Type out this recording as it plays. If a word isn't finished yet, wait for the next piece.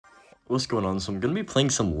What's going on? So I'm going to be playing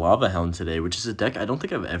some Lava Hound today, which is a deck I don't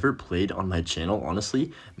think I've ever played on my channel,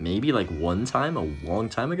 honestly. Maybe like one time, a long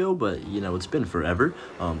time ago, but you know, it's been forever.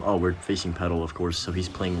 Oh, we're facing Petal, of course, so he's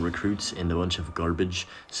playing Recruits and a bunch of garbage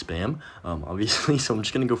spam, obviously. So I'm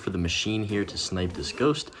just going to go for the machine here to snipe this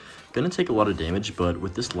Ghost. Gonna take a lot of damage, but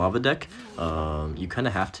with this Lava deck, you kind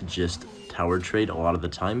of have to just tower trade a lot of the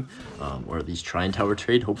time, or at least try and tower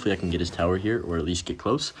trade. Hopefully I can get his tower here, or at least get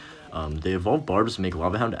close. The evolved barbs make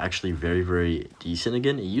Lava Hound actually very, very decent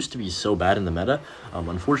again. It used to be so bad in the meta.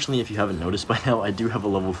 Unfortunately, if you haven't noticed by now, I do have a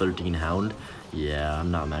level 13 Hound. Yeah, I'm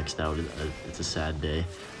not maxed out. It's a sad day.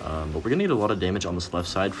 But we're gonna get a lot of damage on this left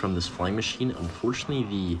side from this flying machine. Unfortunately,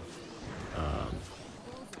 the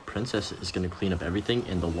Princess is going to clean up everything,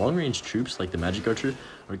 and the long-range troops like the Magic Archer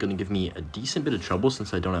are going to give me a decent bit of trouble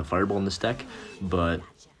since I don't have Fireball in this deck, but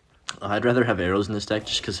I'd rather have arrows in this deck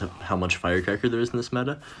just because of how much Firecracker there is in this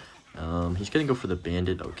meta. He's going to go for the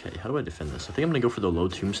Bandit. Okay, how do I defend this? I think I'm going to go for the low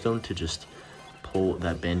Tombstone to just pull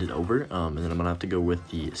that Bandit over, and then I'm going to have to go with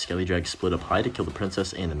the Skelly Drag split up high to kill the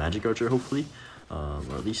Princess and the Magic Archer, hopefully. Or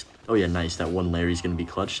at least, oh yeah, nice, that one Larry's going to be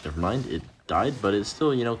clutch. Never mind, it died, but it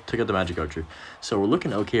still, you know, took out the Magic Archer. So we're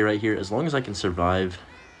looking okay right here, as long as I can survive.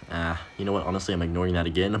 You know what, honestly, I'm ignoring that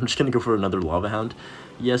again. I'm just going to go for another Lava Hound.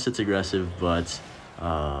 Yes, it's aggressive, but,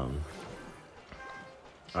 alright,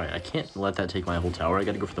 I can't let that take my whole tower. I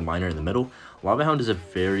got to go for the Miner in the middle. Lava Hound is a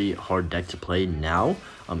very hard deck to play now.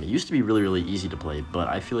 It used to be really, really easy to play, but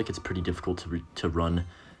I feel like it's pretty difficult to run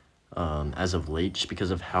as of late, just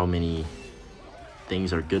because of how many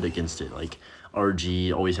things are good against it. Like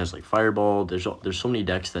RG always has like Fireball. There's so many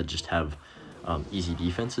decks that just have easy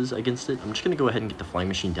defenses against it. I'm just gonna go ahead and get the Flying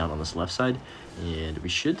Machine down on this left side, and we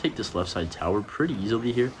should take this left side tower pretty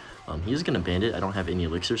easily here. He's gonna Bandit. I don't have any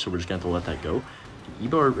elixir, so we're just gonna have to let that go. The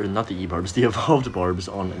E-Barb, or not the E-Barbs, the evolved barbs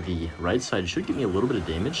on the right side should give me a little bit of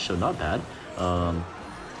damage, so not bad.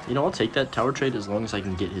 You know, I'll take that tower trade as long as I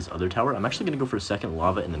can get his other tower. I'm actually going to go for a second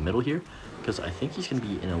Lava in the middle here, because I think he's going to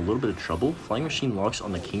be in a little bit of trouble. Flying Machine locks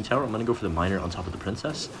on the King Tower. I'm going to go for the Miner on top of the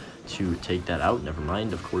Princess to take that out. Never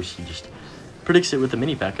mind. Of course, he just predicts it with the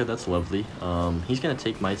Mini P.E.K.K.A. That's lovely. He's going to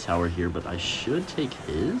take my tower here, but I should take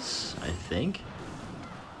his, I think.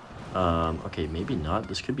 Okay, maybe not.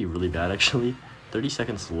 This could be really bad, actually. 30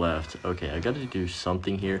 seconds left. Okay, I got to do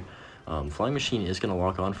something here. Flying Machine is going to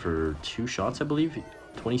lock on for 2 shots, I believe.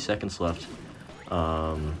 20 seconds left.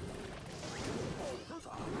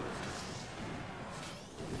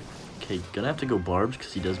 Okay, gonna have to go Barbs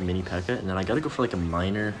because he does Mini P.E.K.K.A. And then I gotta go for like a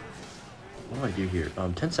Miner. What do I do here?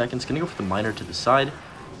 10 seconds. Gonna go for the Miner to the side.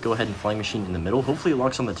 Go ahead and Flying Machine in the middle. Hopefully it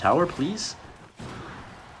locks on the tower, please.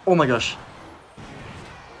 Oh my gosh.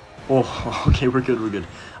 Oh, okay, we're good, we're good.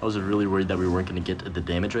 I was really worried that we weren't going to get the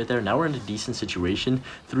damage right there. Now we're in a decent situation.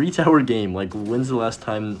 3-tower game. Like, when's the last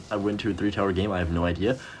time I went to a 3-tower game? I have no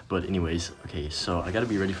idea. But anyways, okay, so I got to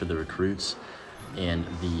be ready for the Recruits and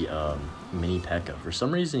the Mini P.E.K.K.A. For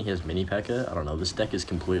some reason, he has Mini P.E.K.K.A. I don't know. This deck is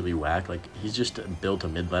completely whack. Like, he's just built a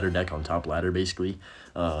mid-ladder deck on top ladder, basically.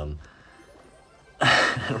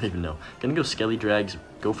 I don't even know. Gonna go Skelly Drags,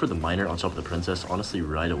 go for the Miner on top of the Princess, honestly,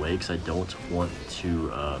 right away, because I don't want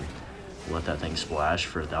to let that thing splash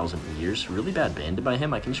for 1,000 years. Really bad Bandit by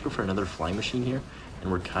him. I can just go for another Flying Machine here,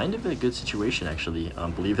 and we're kind of in a good situation, actually.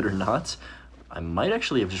 Believe it or not, I might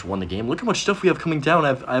actually have just won the game. Look how much stuff we have coming down.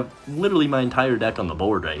 I have literally my entire deck on the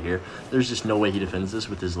board right here. There's just no way he defends this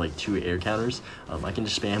with his, like, 2 air counters. I can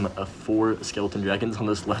just spam 4 Skeleton Dragons on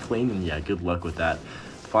this left lane, and yeah, good luck with that.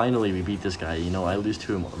 Finally, we beat this guy. You know, I lose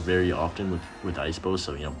to him very often with Ice Bow,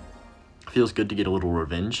 so, you know, feels good to get a little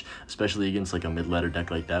revenge, especially against, like, a mid-ladder deck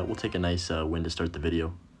like that. We'll take a nice win to start the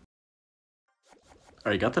video.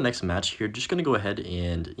 Alright, got the next match here. Just gonna go ahead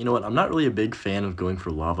and, you know what, I'm not really a big fan of going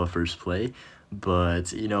for Lava first play,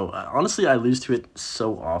 but, you know, honestly, I lose to it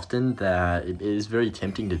so often that it is very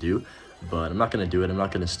tempting to do. But I'm not going to do it. I'm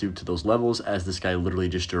not going to stoop to those levels, as this guy literally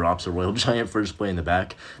just drops a Royal Giant first play in the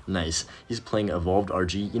back. Nice. He's playing Evolved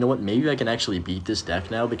RG. You know what? Maybe I can actually beat this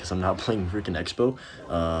deck now because I'm not playing freaking Expo.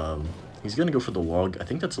 He's going to go for the Log. I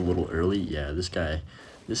think that's a little early. Yeah, this guy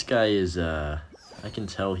is, I can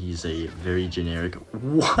tell he's a very generic.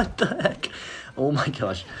 What the heck? Oh my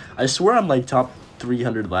gosh. I swear I'm like top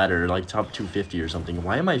 300 ladder, or like top 250 or something.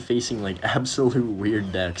 Why am I facing like absolute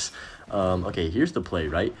weird decks? Okay, here's the play,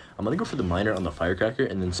 right? I'm gonna go for the Miner on the Firecracker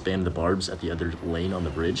and then spam the Barbs at the other lane on the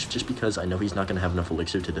bridge, just because I know he's not gonna have enough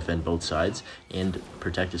elixir to defend both sides and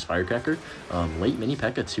protect his Firecracker. Late Mini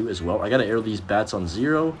P.E.K.K.A. too as well. I gotta arrow these bats on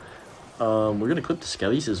 0. We're gonna clip the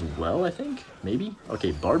Skellies as well, I think, maybe.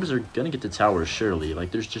 Okay, Barbs are gonna get to tower surely.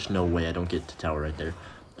 Like, there's just no way I don't get to tower right there.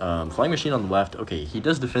 Flying Machine on the left. Okay, he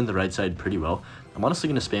does defend the right side pretty well. I'm honestly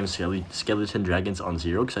going to spam Skeleton Dragons on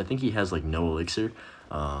 0 because I think he has, like, no elixir.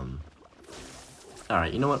 Alright,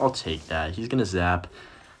 you know what? I'll take that. He's going to zap.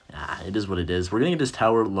 It is what it is. We're going to get his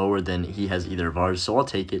tower lower than he has either of ours, so I'll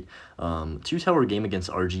take it. 2-tower game against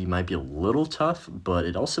RG might be a little tough, but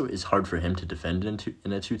it also is hard for him to defend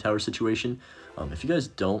in a 2-tower situation. If you guys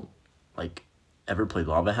don't, like, ever play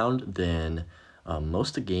Lava Hound, then most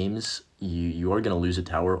of the games you are going to lose a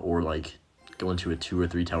tower or, like, go into a 2 or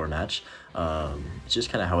 3 tower match. It's just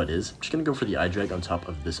kind of how it is. I'm just going to go for the iDrag on top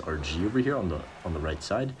of this RG over here on the right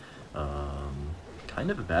side. Kind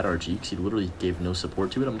of a bad RG because he literally gave no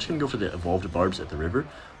support to it. I'm just going to go for the evolved barbs at the river.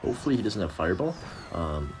 Hopefully he doesn't have fireball.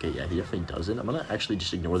 Okay, yeah, he definitely doesn't. I'm going to actually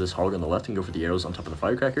just ignore this hog on the left and go for the arrows on top of the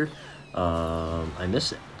firecracker. I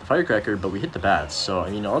missed the firecracker, but we hit the bats, so I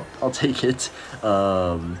mean, I'll take it.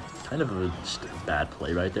 Kind of just a bad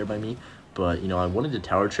play right there by me, but you know, I wanted to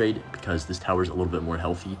tower trade because this tower is a little bit more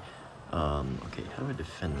healthy. Okay, how do I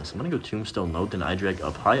defend this? I'm gonna go tombstone low, then iDrag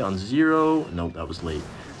up high on 0. Nope, that was late.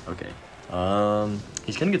 Okay.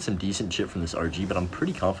 He's gonna get some decent chip from this RG, but I'm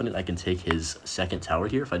pretty confident I can take his second tower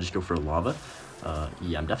here if I just go for a lava.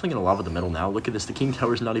 Yeah, I'm definitely gonna lava the middle now. Look at this, the king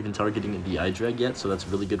tower is not even targeting the iDrag yet, so that's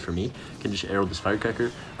really good for me. Can just arrow this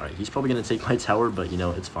firecracker. Alright, he's probably gonna take my tower, but you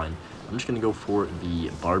know, it's fine. I'm just gonna go for the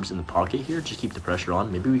barbs in the pocket here, just keep the pressure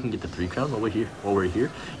on. Maybe we can get the 3 crown while we're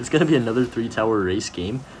here. It's gonna be another 3-tower race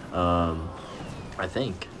game. I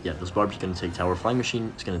think. Yeah, this barb's gonna take tower. Flying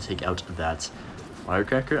Machine is gonna take out that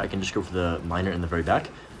firecracker. I can just go for the miner in the very back.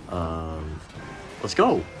 Let's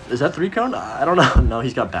go. Is that 3 crown? I don't know. No,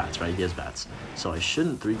 he's got bats, right? He has bats. So I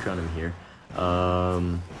shouldn't 3 crown him here.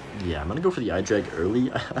 Yeah, I'm gonna go for the iDrag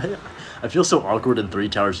early. I feel so awkward in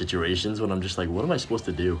 3-tower situations when I'm just like, what am I supposed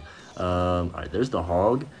to do? Alright, there's the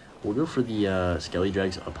hog. We'll go for the Skelly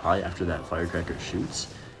Drags up high after that firecracker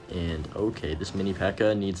shoots. And okay, this mini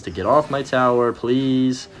P.E.K.K.A. needs to get off my tower,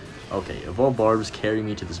 please. Okay, evolve barbs, carry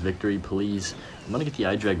me to this victory, please. I'm gonna get the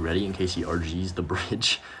iDrag ready in case he RGs the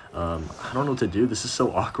bridge. I don't know what to do. This is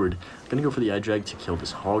so awkward. I'm gonna go for the iDrag to kill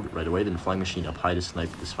this hog right away, then Flying Machine up high to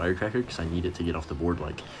snipe this firecracker because I need it to get off the board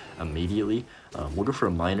like immediately. We'll go for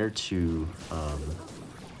a miner to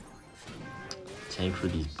tank for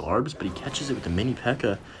these barbs, but he catches it with the mini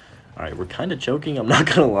P.E.K.K.A. Alright, we're kind of choking, I'm not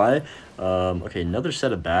gonna lie. Okay, another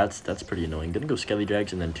set of bats. That's pretty annoying. Gonna go Skelly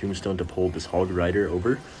Drags and then Tombstone to pull this Hog Rider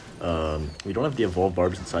over. We don't have the evolved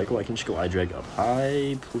barbs in cycle. I can just go iDrag up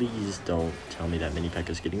high. Please don't tell me that mini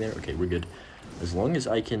P.E.K.K.A. is getting there. Okay, we're good. As long as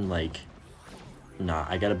I can, like... Nah,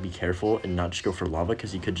 I gotta be careful and not just go for lava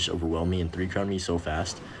because he could just overwhelm me and 3-crown me so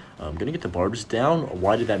fast. I'm gonna get the barbs down.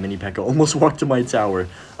 Why did that mini P.E.K.K.A. almost walk to my tower?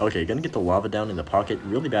 Okay, gonna get the lava down in the pocket.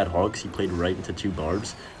 Really bad hogs. He played right into 2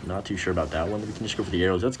 barbs. Not too sure about that one. We can just go for the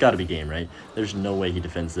arrows. That's gotta be game, right? There's no way he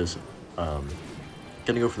defends this.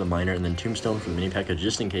 Gonna go for the miner and then tombstone for the mini P.E.K.K.A.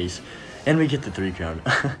 just in case. And we get the 3-crown.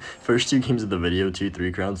 First 2 games of the video, 2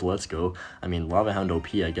 3-crowns. Let's go. I mean, Lava Hound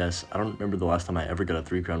OP, I guess. I don't remember the last time I ever got a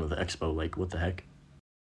 3-crown with the Expo. Like, what the heck?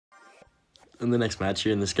 In the next match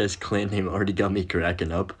here, and this guy's clan name already got me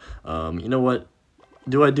cracking up. You know what?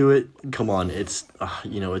 Do I do it? Come on, it's,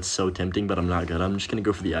 you know, it's so tempting, but I'm not gonna. I'm just gonna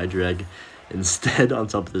go for the iDrag instead on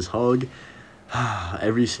top of this hog.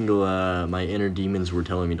 Every single, my inner demons were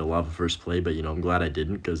telling me to lava first play, but, you know, I'm glad I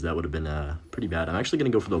didn't, because that would have been, pretty bad. I'm actually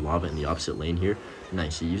gonna go for the lava in the opposite lane here.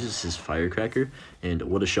 Nice, he uses his firecracker, and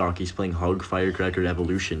what a shock, he's playing Hog Firecracker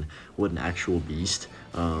Evolution. What an actual beast.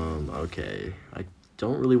 Okay, I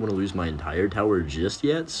don't really want to lose my entire tower just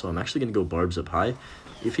yet, so I'm actually going to go barbs up high.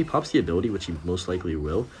 If he pops the ability, which he most likely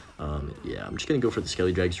will, yeah, I'm just going to go for the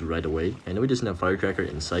Skelly Drags right away. I know he doesn't have Firecracker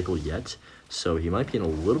in cycle yet, so he might be in a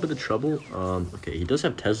little bit of trouble. Okay, he does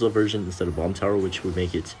have Tesla version instead of Bomb Tower, which would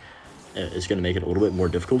make it, is going to make it a little bit more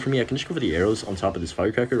difficult for me. I can just go for the arrows on top of this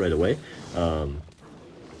Firecracker right away.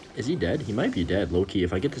 Is he dead? He might be dead, low-key.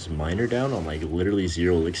 If I get this miner down on, like, literally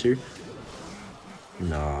 0 elixir...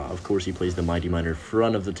 Nah, of course he plays the Mighty Miner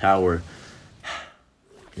front of the tower.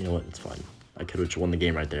 You know what? It's fine. I could have just won the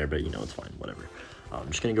game right there, but, you know, it's fine. Whatever. I'm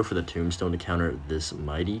just going to go for the Tombstone to counter this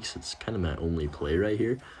Mighty, because it's kind of my only play right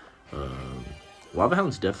here. Lava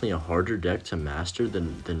Hound's definitely a harder deck to master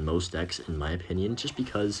than most decks, in my opinion, just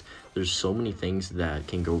because there's so many things that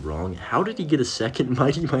can go wrong. How did he get a second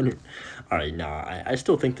Mighty Miner? Alright, nah, I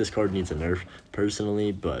still think this card needs a nerf,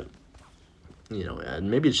 personally, but... You know,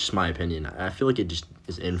 maybe it's just my opinion. I feel like it just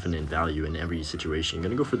is infinite value in every situation. I'm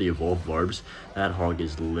going to go for the Evolved Barbs. That hog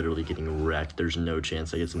is literally getting wrecked. There's no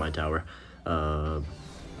chance I get to my tower.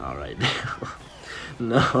 Alright.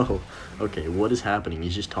 No. Okay, what is happening?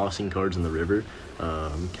 He's just tossing cards in the river.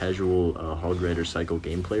 Casual Hog Rider cycle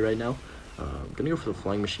gameplay right now. I'm gonna go for the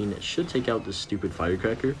flying machine. It should take out this stupid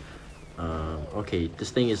firecracker. Okay,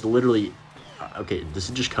 this thing is literally... Okay, this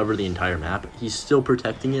is just cover the entire map. He's still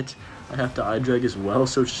protecting it. I have to eye drag as well,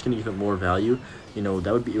 so it's just gonna give it more value. You know, it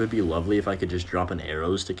would be lovely if I could just drop an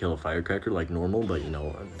arrows to kill a firecracker like normal, but you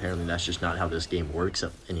know, apparently that's just not how this game works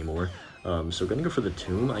anymore. So gonna go for the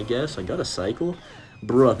tomb, I guess. I got a cycle.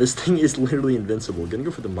 Bruh, this thing is literally invincible. Gonna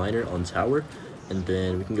go for the miner on tower, and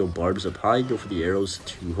then we can go barbs up high, go for the arrows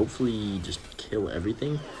to hopefully just kill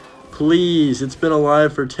everything. Please, it's been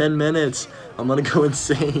alive for 10 minutes. I'm gonna go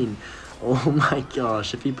insane. Oh my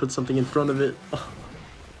gosh, if he puts something in front of it. Oh.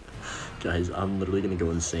 Guys, I'm literally gonna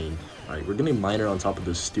go insane. Alright, we're gonna miner on top of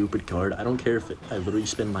this stupid card. I don't care if I literally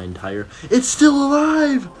spend my entire... It's still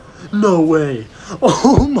alive! No way!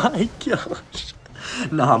 Oh my gosh!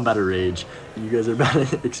 Nah, I'm about to rage. You guys are about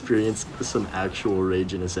to experience some actual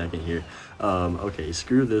rage in a second here. Okay,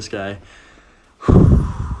 screw this guy.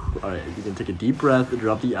 Alright, you can take a deep breath,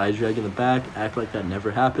 drop the eye drag in the back, act like that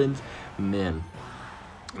never happened. Man,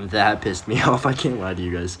 that pissed me off, I can't lie to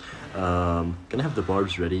you guys. Gonna have the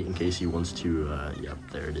barbs ready in case he wants to, yep,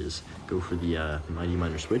 there it is. Go for the Mighty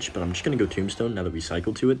Miner switch, but I'm just gonna go Tombstone now that we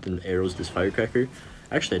cycle to it, then arrows this firecracker.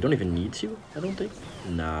 Actually, I don't even need to, I don't think.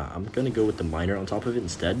 Nah, I'm gonna go with the miner on top of it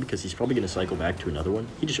instead, because he's probably gonna cycle back to another one.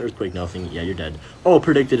 He just earthquake nothing. Yeah, you're dead. Oh,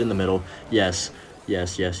 predicted in the middle. Yes.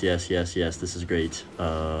 Yes, yes, yes, yes, yes. This is great.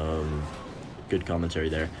 Good commentary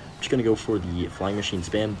there. I'm just gonna go for the flying machine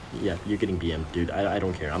spam. Yeah, you're getting BM, dude. I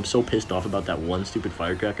don't care. I'm so pissed off about that one stupid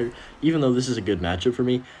firecracker. Even though this is a good matchup for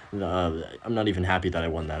me, I'm not even happy that I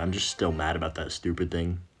won that. I'm just still mad about that stupid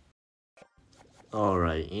thing.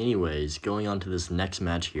 Alright, anyways, going on to this next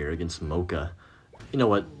match here against Mocha. You know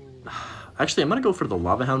what? Actually, I'm going to go for the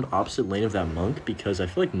Lava Hound opposite lane of that Monk, because I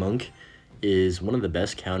feel like Monk is one of the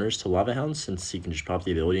best counters to Lava Hound, since he can just pop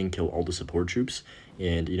the ability and kill all the support troops.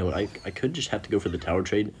 And, you know what, I could just have to go for the tower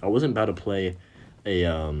trade. I wasn't about to play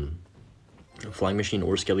a Flying Machine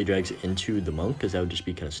or Skelly Drags into the Monk, because that would just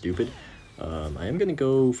be kind of stupid. I am going to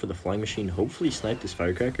go for the Flying Machine, hopefully snipe this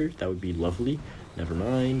Firecracker. That would be lovely. Never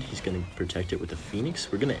mind. He's going to protect it with the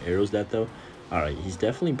Phoenix. We're going to arrows that, though. Alright, he's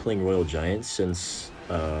definitely playing Royal Giant since,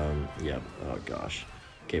 yeah, oh gosh.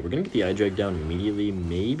 Okay, we're going to get the eye drag down immediately.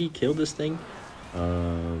 Maybe kill this thing.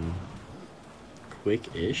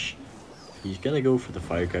 Quick-ish. He's going to go for the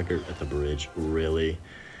Firecracker at the bridge. Really?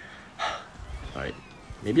 Alright.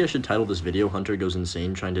 Maybe I should title this video, Hunter Goes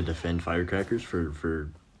Insane Trying to Defend Firecrackers for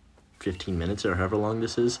 15 minutes or however long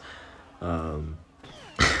this is.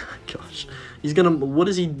 Gosh, he's gonna, what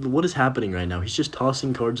is happening right now? He's just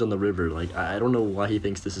tossing cards on the river. Like, I don't know why he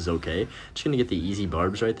thinks this is okay. Just gonna get the easy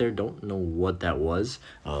barbs right there. Don't know what that was.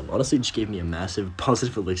 Honestly, just gave me a massive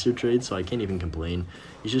positive elixir trade, so I can't even complain.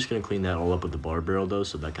 He's just gonna clean that all up with the barb barrel though,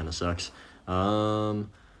 so that kind of sucks.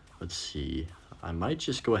 Let's see. I might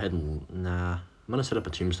just go ahead and, nah, I'm gonna set up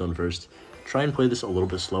a tombstone first. Try and play this a little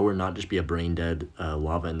bit slower, not just be a brain dead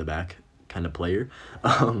lava in the back kind of player.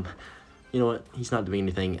 You know what? He's not doing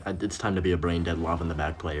anything. It's time to be a brain dead lava in the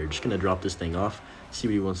back player. Just gonna drop this thing off, see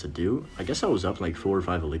what he wants to do. I guess I was up like 4 or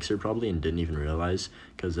 5 elixir probably and didn't even realize,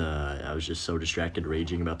 because I was just so distracted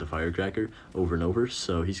raging about the firecracker over and over.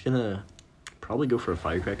 So he's gonna probably go for a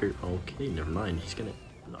firecracker. Okay, never mind. He's gonna,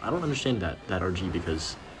 I don't understand that RG,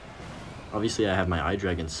 because obviously I have my eye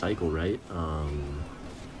dragon cycle, right?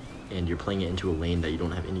 And you're playing it into a lane that you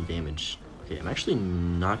don't have any damage. Okay, I'm actually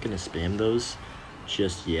not gonna spam those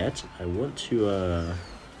just yet. I want to,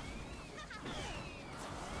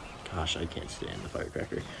 gosh, I can't stand the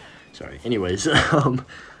firecracker. Sorry. Anyways,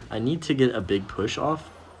 I need to get a big push off,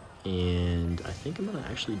 and I think I'm gonna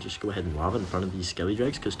actually just go ahead and lava in front of these Skelly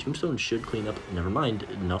Drags, because Tombstone should clean up. Never mind,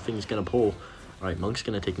 nothing's gonna pull. Alright, Monk's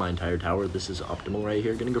gonna take my entire tower. This is optimal right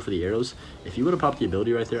here. Gonna go for the arrows. If you would have popped the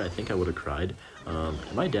ability right there, I think I would have cried.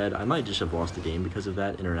 Am I dead? I might just have lost the game because of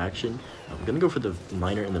that interaction. I'm gonna go for the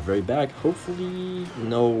miner in the very back. Hopefully,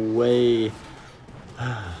 no way.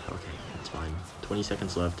 Okay, that's fine. 20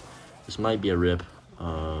 seconds left. This might be a rip.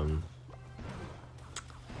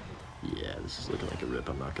 Yeah, this is looking like a rip,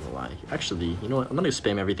 I'm not gonna lie. Actually, you know what? I'm gonna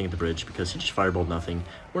spam everything at the bridge because he just fireballed nothing.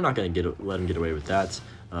 We're not gonna let him get away with that.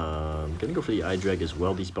 Gonna go for the eye drag as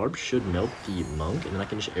well. These barbs should melt the monk, and then I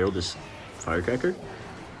can just arrow this firecracker.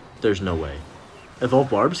 There's no way. Evolve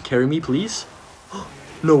barbs, carry me, please.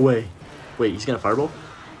 No way. Wait, he's gonna fireball?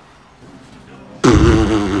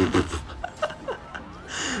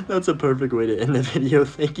 That's a perfect way to end the video.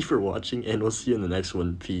 Thank you for watching, and we'll see you in the next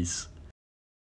one. Peace.